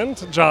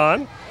husband,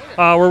 John.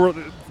 We're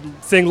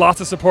seeing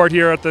lots of support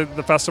here at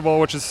the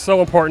festival, which is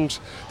so important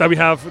that we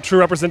have true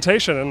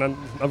representation, and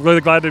I'm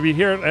really glad to be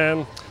here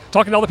and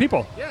talking to all the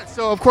people. Yeah,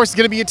 so of course it's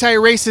going to be a tight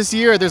race this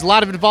year. There's a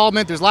lot of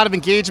involvement, there's a lot of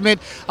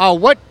engagement.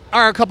 What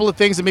are a couple of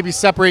things that maybe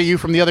separate you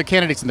from the other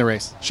candidates in the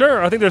race?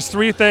 Sure. I think there's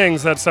three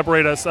things that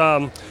separate us.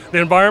 The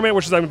environment,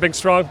 which is I'm a big,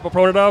 strong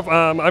proponent of.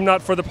 I'm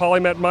not for the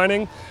polymet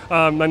mining.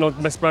 I know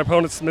my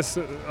opponent, Ms.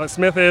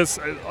 Smith, is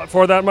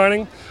for that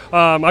mining.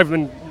 I've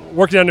been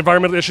working on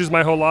environmental issues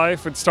my whole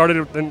life. It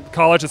started in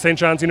college at St.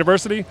 John's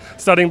University,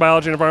 studying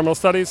biology and environmental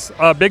studies.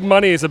 Big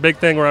money is a big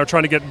thing where I'm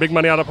trying to get big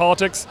money out of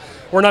politics.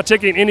 We're not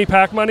taking any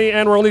PAC money,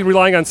 and we're only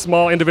relying on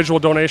small individual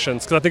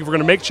donations, because I think if we're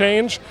going to make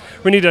change,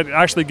 we need to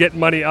actually get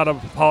money out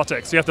of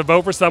politics. You have to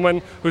vote for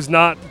someone who's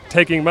not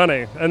taking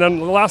money. And then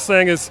the last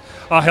thing is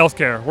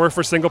healthcare. We're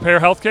for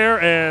single-payer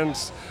healthcare, and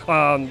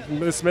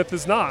Ms. Smith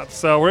is not.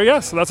 So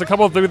so that's a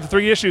couple of the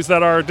three issues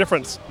that are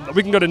different.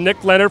 We can go to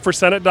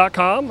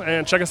nickleonardforsenate.com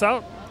and check us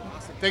out.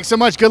 Thanks so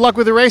much. Good luck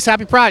with the race.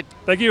 Happy Pride.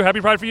 Thank you.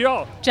 Happy Pride for you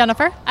all.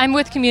 Jennifer. I'm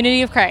with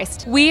Community of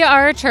Christ. We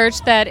are a church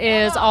that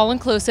is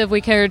all-inclusive. We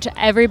encourage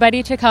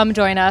everybody to come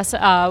join us.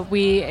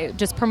 We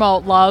just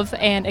promote love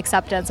and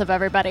acceptance of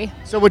everybody.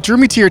 So what drew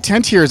me to your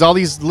tent here is all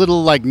these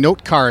little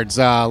note cards.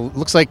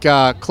 Looks like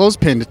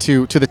clothespin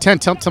to the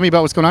tent. Tell me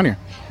about what's going on here.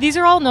 These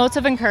are all notes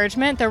of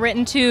encouragement. They're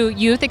written to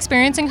youth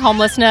experiencing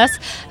homelessness.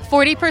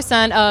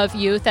 40% of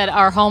youth that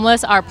are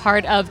homeless are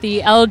part of the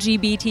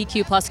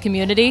LGBTQ plus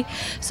community.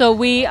 So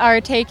we are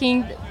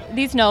taking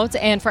these notes,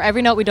 and for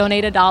every note we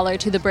donate $1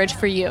 to the Bridge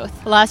for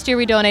Youth. Last year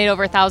we donated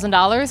over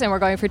 $1,000, and we're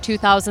going for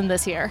 $2,000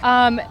 this year.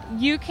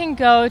 You can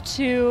go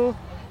to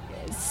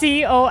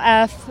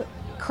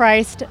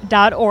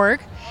cofchrist.org,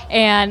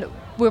 and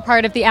we're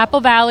part of the Apple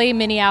Valley,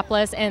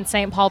 Minneapolis, and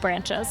St. Paul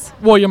branches.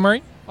 William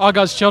Murray, All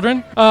God's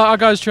Children. All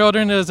God's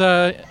Children is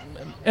a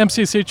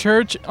MCC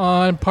church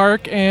on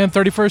Park and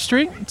 31st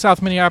Street,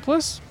 South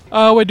Minneapolis.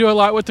 We do a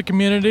lot with the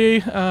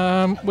community.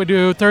 We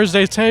do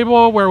Thursday's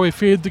Table, where we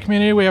feed the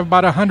community. We have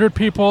about 100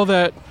 people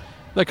that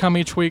come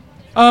each week.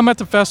 At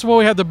the festival,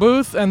 we have the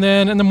booth, and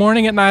then in the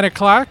morning at 9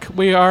 o'clock,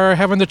 we are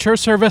having the church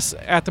service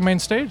at the main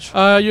stage.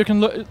 You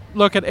can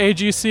look at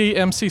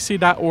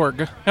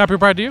agcmcc.org. Happy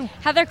Pride to you.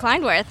 Heather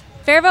Kleinworth.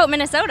 Fair Vote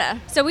Minnesota.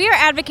 So we are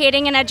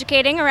advocating and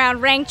educating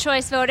around ranked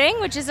choice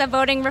voting, which is a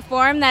voting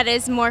reform that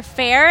is more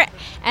fair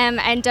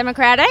and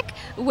democratic,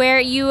 where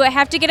you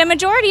have to get a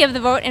majority of the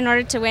vote in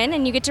order to win,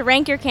 and you get to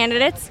rank your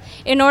candidates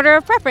in order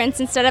of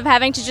preference instead of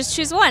having to just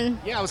choose one.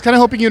 Yeah, I was kind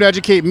of hoping you'd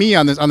educate me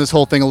on this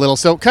whole thing a little.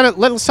 So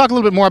let's talk a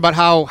little bit more about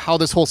how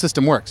this whole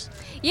system works.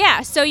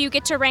 Yeah, so you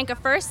get to rank a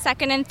first,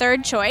 second, and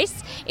third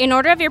choice in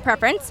order of your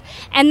preference,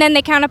 and then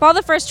they count up all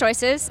the first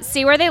choices,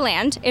 see where they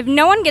land. If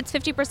no one gets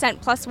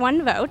 50% plus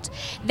one vote,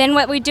 then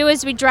what we do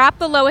is we drop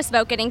the lowest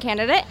vote getting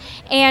candidate,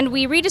 and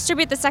we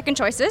redistribute the second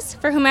choices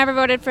for whomever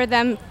voted for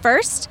them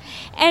first,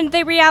 and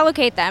they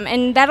reallocate them,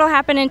 and that'll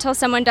happen until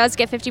someone does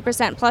get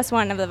 50% plus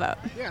one of the vote.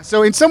 Yeah,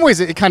 so in some ways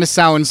it kind of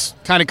sounds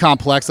kind of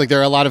complex, like there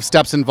are a lot of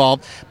steps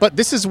involved, but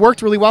this has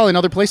worked really well in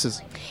other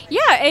places.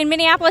 Yeah, in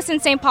Minneapolis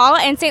and St. Paul,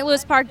 and St.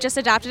 Louis Park just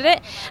adopted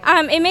it.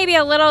 It may be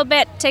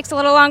takes a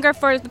little longer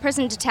for the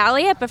person to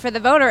tally it, but for the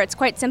voter, it's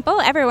quite simple.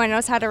 Everyone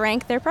knows how to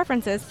rank their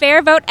preferences.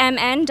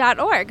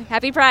 fairvotemn.org.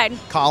 Happy Pride.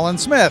 Colin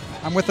Smith.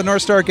 I'm with the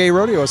North Star Gay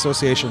Rodeo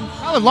Association.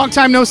 Colin, long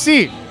time no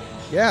see.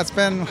 Yeah, it's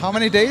been how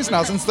many days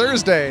now? Since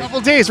Thursday. A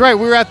couple days, right.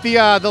 We were at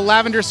the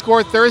Lavender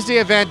Score Thursday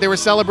event. They were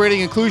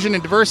celebrating inclusion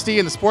and diversity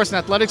in the sports and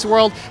athletics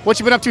world. What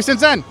you been up to since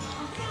then?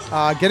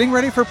 Getting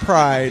ready for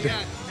Pride. Yeah.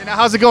 And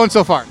how's it going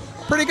so far?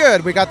 Pretty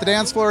good. We got the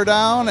dance floor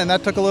down, and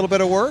that took a little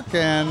bit of work,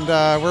 and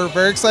we're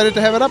very excited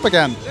to have it up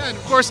again. Yeah, and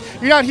of course,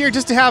 you're not here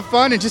just to have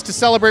fun and just to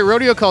celebrate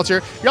rodeo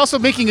culture. You're also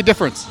making a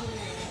difference.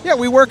 Yeah,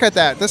 we work at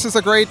that. This is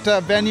a great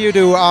venue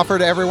to offer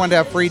to everyone to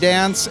have free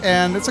dance,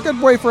 and it's a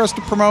good way for us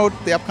to promote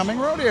the upcoming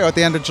rodeo at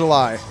the end of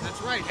July.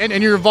 That's right.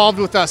 And you're involved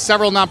with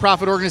several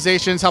nonprofit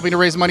organizations helping to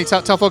raise money.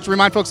 Tell folks,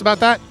 remind folks about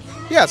that.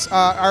 Yes,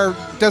 our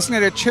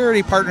designated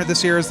charity partner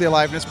this year is the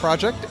Aliveness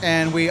Project,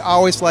 and we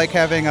always like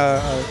having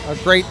a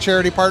great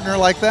charity partner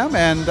like them,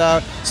 and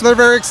so they're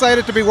very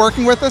excited to be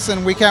working with us,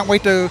 and we can't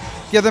wait to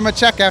give them a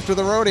check after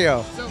the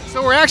rodeo.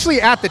 So we're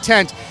actually at the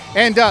tent,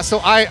 and so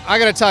I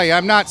got to tell you,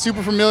 I'm not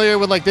super familiar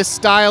with this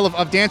style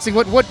of dancing.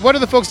 What are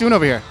the folks doing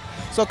over here?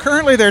 So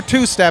currently they're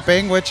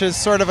two-stepping, which is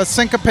sort of a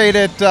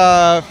syncopated,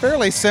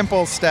 fairly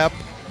simple step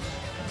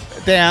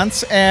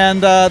dance,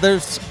 and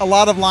there's a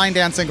lot of line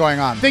dancing going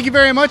on. Thank you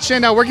very much,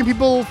 and where can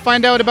people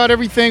find out about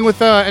everything with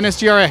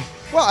NSGRA?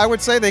 Well, I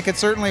would say they could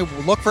certainly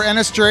look for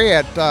NSGRA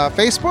at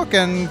Facebook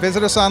and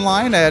visit us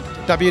online at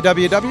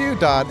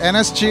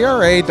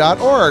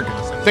www.nsgra.org.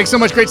 Thanks so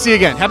much. Great to see you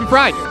again. Happy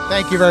Pride.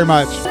 Thank you very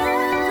much.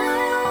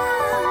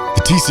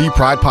 The TC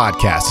Pride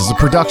Podcast is a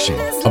production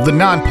of the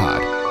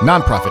NonPod,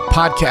 nonprofit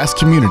podcast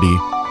community,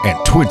 and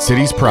Twin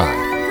Cities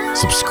Pride.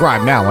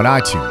 Subscribe now on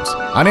iTunes,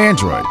 on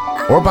Android,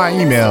 or by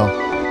email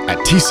at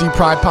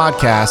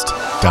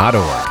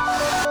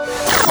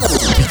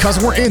tcpridepodcast.org.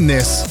 Because we're in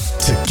this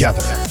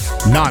together.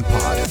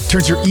 NonPod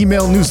turns your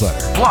email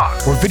newsletter,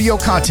 blog, or video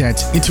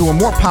content into a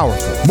more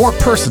powerful, more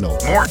personal,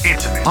 more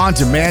intimate,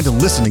 on-demand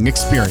listening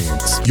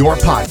experience. Your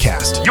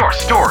podcast, your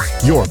story,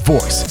 your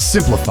voice,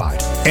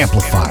 simplified,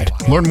 amplified.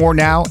 Learn more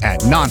now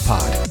at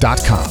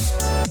nonpod.com.